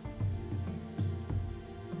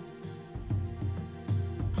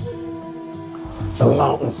 The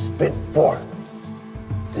mountain spit forth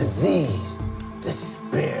disease,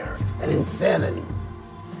 despair, and insanity.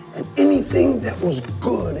 And anything that was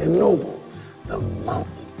good and noble, the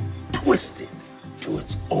mountain twisted to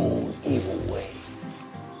its own evil way.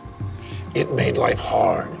 It made life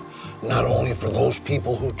hard, not only for those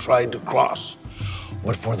people who tried to cross,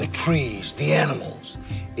 but for the trees, the animals.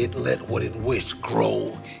 It let what it wished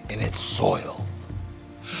grow in its soil,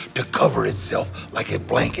 to cover itself like a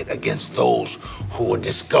blanket against those who would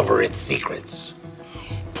discover its secrets.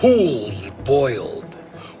 Pools boiled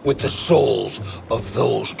with the souls of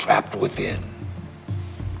those trapped within.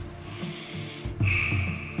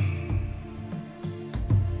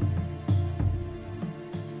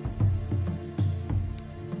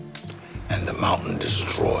 And the mountain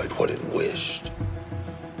destroyed what it wished,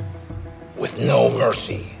 with no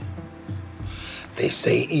mercy. They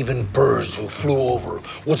say even birds who flew over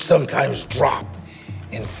would sometimes drop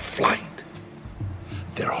in flight.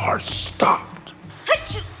 Their hearts stopped.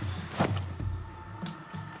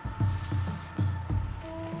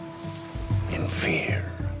 In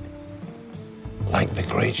fear. Like the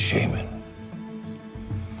great shaman,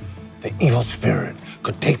 the evil spirit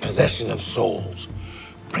could take possession of souls,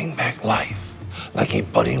 bring back life like a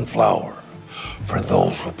budding flower for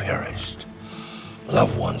those who perished.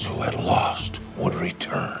 Loved ones who had lost would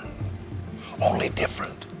return, only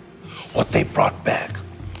different. What they brought back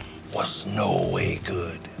was no way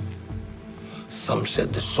good. Some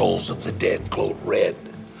said the souls of the dead glowed red,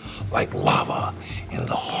 like lava in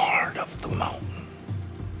the heart of the mountain,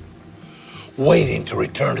 waiting to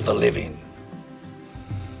return to the living,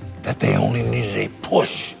 that they only needed a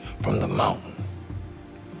push from the mountain.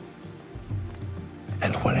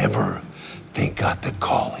 And whenever they got the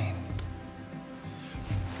calling,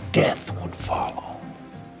 death would follow.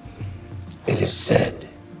 It is said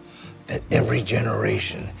that every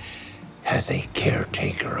generation has a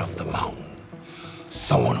caretaker of the mountain,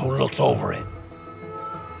 someone who looks over it,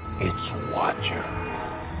 its watcher.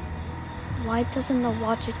 Why doesn't the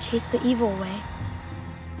Watcher chase the evil away?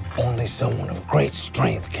 Only someone of great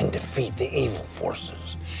strength can defeat the evil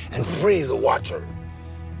forces and free the Watcher,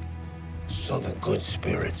 so the good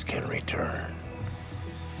spirits can return.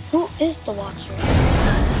 Who is the Watcher?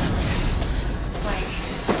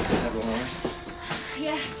 Is everyone all right?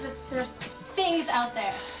 Yes, but there's things out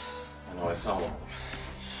there. I know, I saw one of them.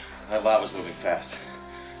 That lava's moving fast.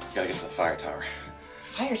 You gotta get to the fire tower.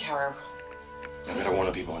 Fire tower? I better warn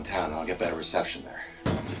the people in town and I'll get better reception there.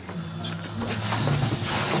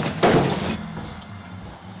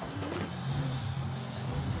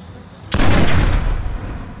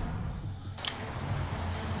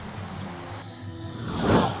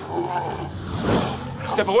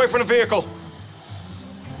 Step away from the vehicle.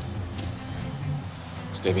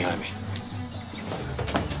 Stay behind me.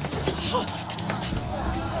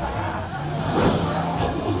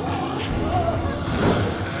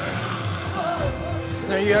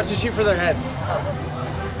 No, you have to shoot for their heads.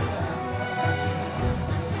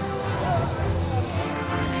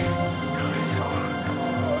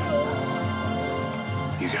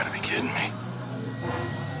 You gotta be kidding me.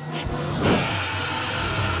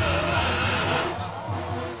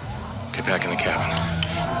 Get back in the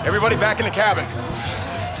cabin. Everybody back in the cabin.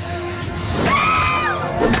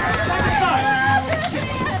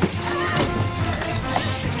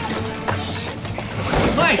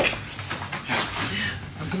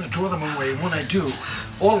 draw them away. And when I do,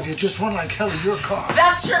 all of you just run like hell to your car.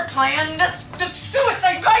 That's your plan? That's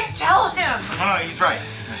suicide, right? Tell him! No, he's right.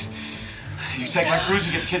 You take my cruise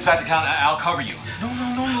and get the kids back to town, I'll cover you.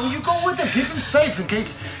 No, you go with them. Keep them safe in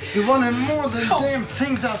case you run into more of the damn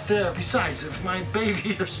things out there. Besides, if my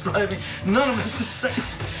baby is driving, none of us is safe.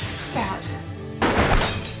 Dad.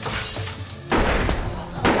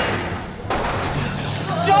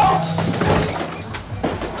 Don't!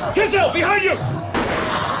 Tizzle, behind you!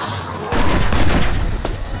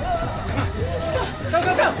 Go,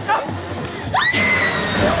 go, go, go!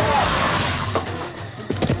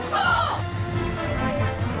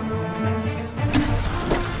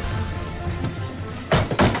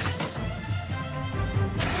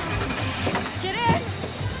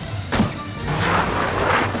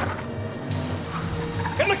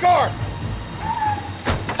 Get in the car!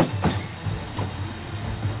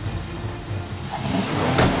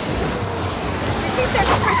 There's a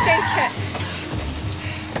first aid kit.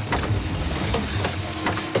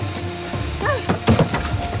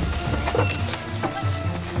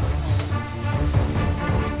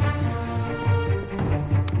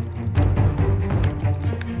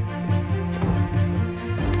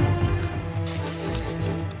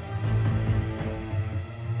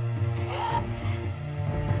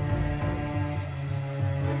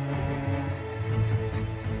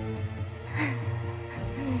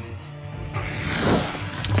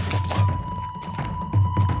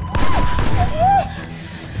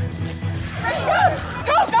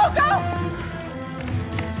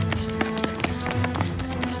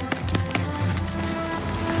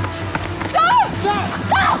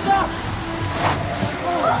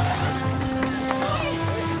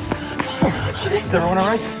 Is everyone all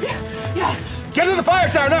right? Yeah. Get to the fire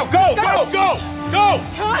tower now! Go! Go! Go! Go!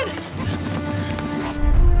 Come on!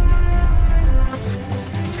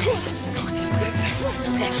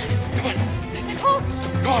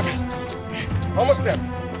 Go on, man. Almost there.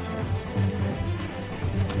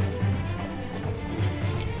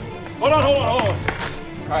 Hold on.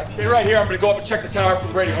 All right, stay right here. I'm gonna go up and check the tower for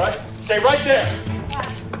the radio, all right? Stay right there.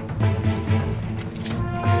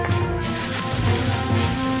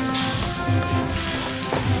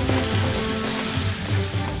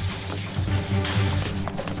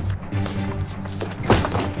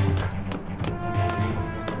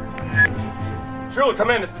 Schuler, come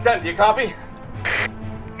in. This is Denton. Do you copy?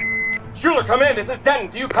 Schuler, come in. This is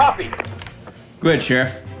Denton. Do you copy? Go ahead,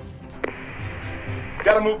 Sheriff.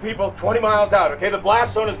 Gotta move people 20 miles out, okay? The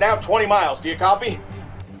blast zone is now 20 miles. Do you copy?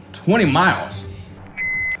 20 miles?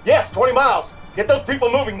 Yes, 20 miles. Get those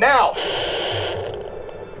people moving now.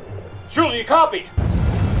 Schuler, you copy?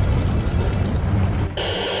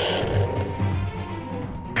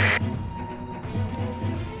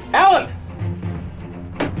 Alan!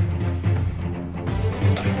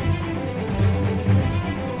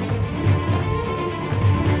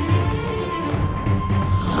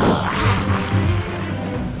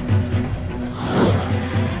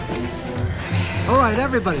 All right,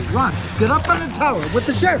 everybody, run. Get up on the tower with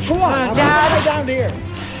the sheriff. Go on. I'm Dad. right down here.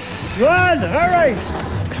 Run, hurry.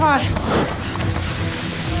 Come on.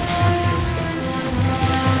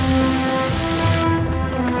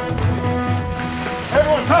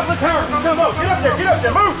 Everyone, top of the tower. Go. Get up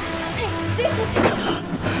there. Move.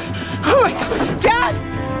 Oh my God, Dad!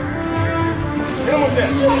 Hit him with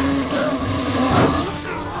this.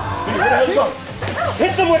 Where the hell you going?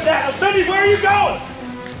 Hit them with that. Benny, where are you going?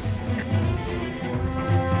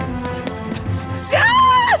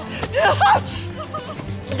 Dad!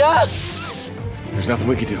 Dad! There's nothing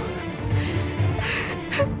we can do.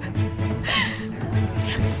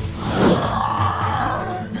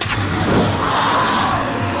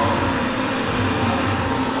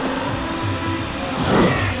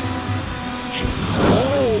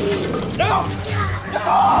 No!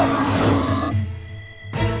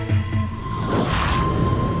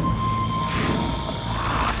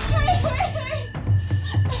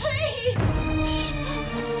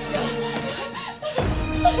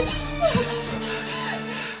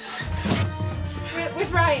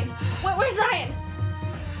 Where's Ryan? Where's Ryan?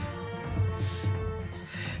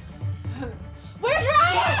 Where's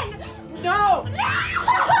Ryan? No!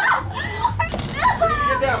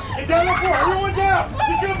 Get down! Get down on the floor! Everyone down!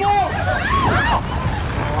 She's gonna blow!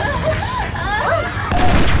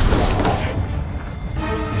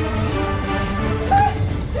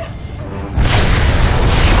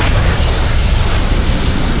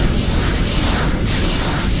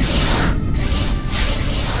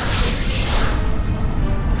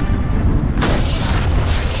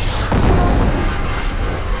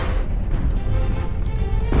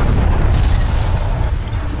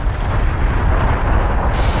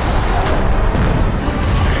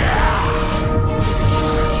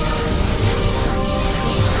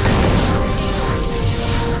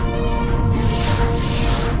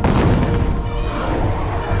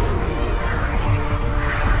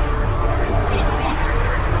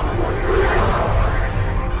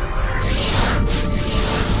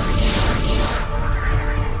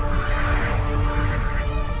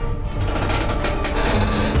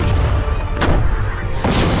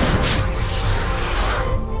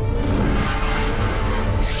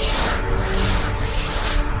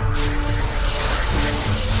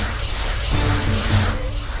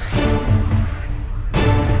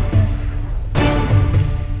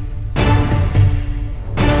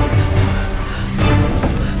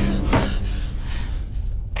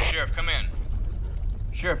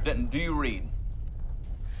 Sheriff Denton, do you read?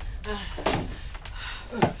 Is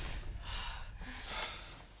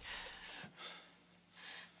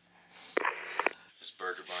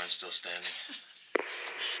Burger Barn still standing?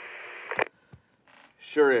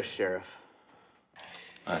 Sure is, Sheriff.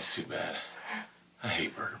 That's too bad. I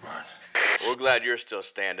hate Burger Barn. We're glad you're still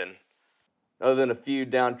standing. Other than a few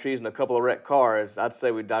downed trees and a couple of wrecked cars, I'd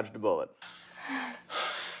say we dodged a bullet.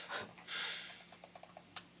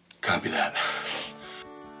 Copy that.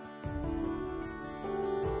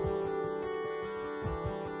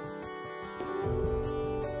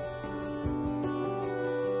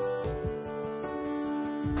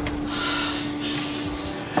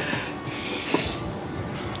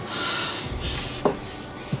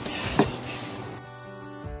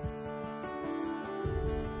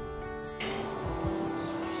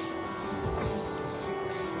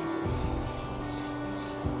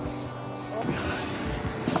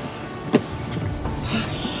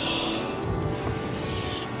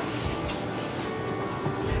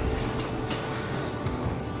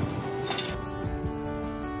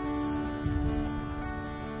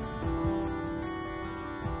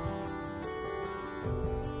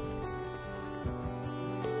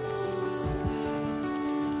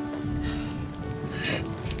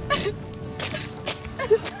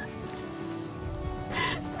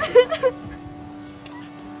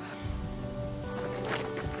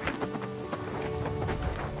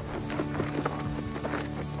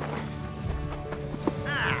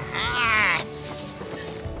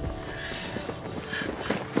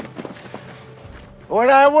 Well,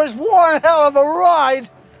 that was one hell of a ride.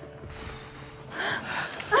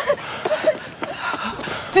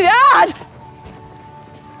 Dad!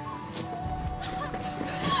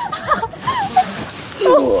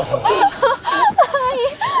 Are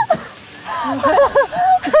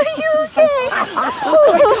you okay?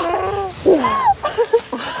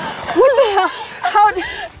 What the hell? How did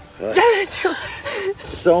you?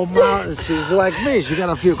 This old mountain, she's like me. She got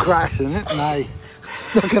a few cracks in it, and I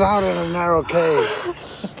stuck it out in a narrow cave.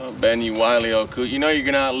 Oh, Ben, you wily old coot. You know you're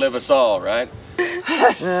gonna outlive us all, right?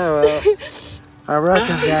 Yeah, well, I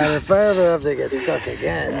reckon that if I ever have to get stuck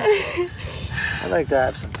again, I'd like to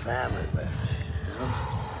have some family with me, you know?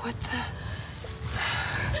 What the?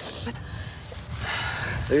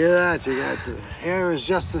 Look at that, you got the hair is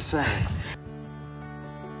just the same.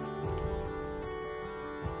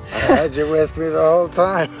 I had you with me the whole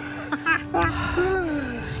time.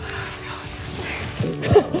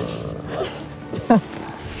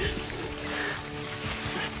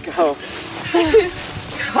 Let's go.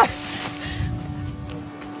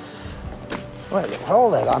 Wait,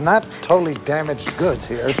 hold it. I'm not totally damaged goods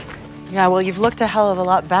here. Yeah, well, you've looked a hell of a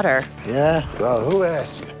lot better. Yeah? Well, who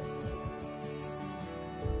asked you?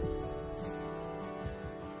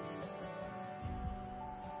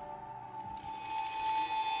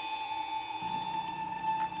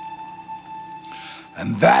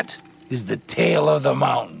 And that is the tale of the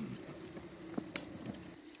mountain.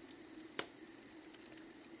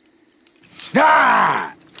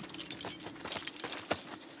 Ah!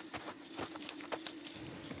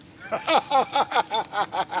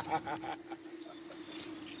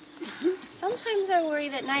 Sometimes I worry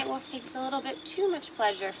that Nightwolf takes a little bit too much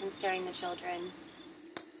pleasure from scaring the children.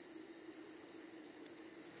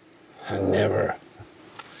 Never.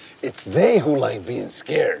 It's they who like being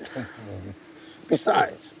scared.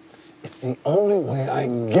 Besides, it's the only way I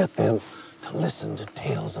can get them to listen to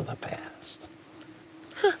tales of the past.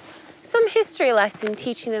 Huh. Some history lesson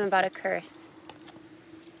teaching them about a curse.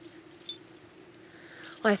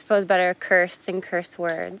 Well, I suppose better a curse than curse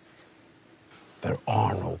words. There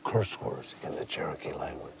are no curse words in the Cherokee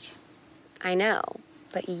language. I know,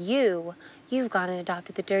 but you've gone and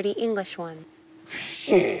adopted the dirty English ones.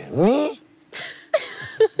 Shit, me?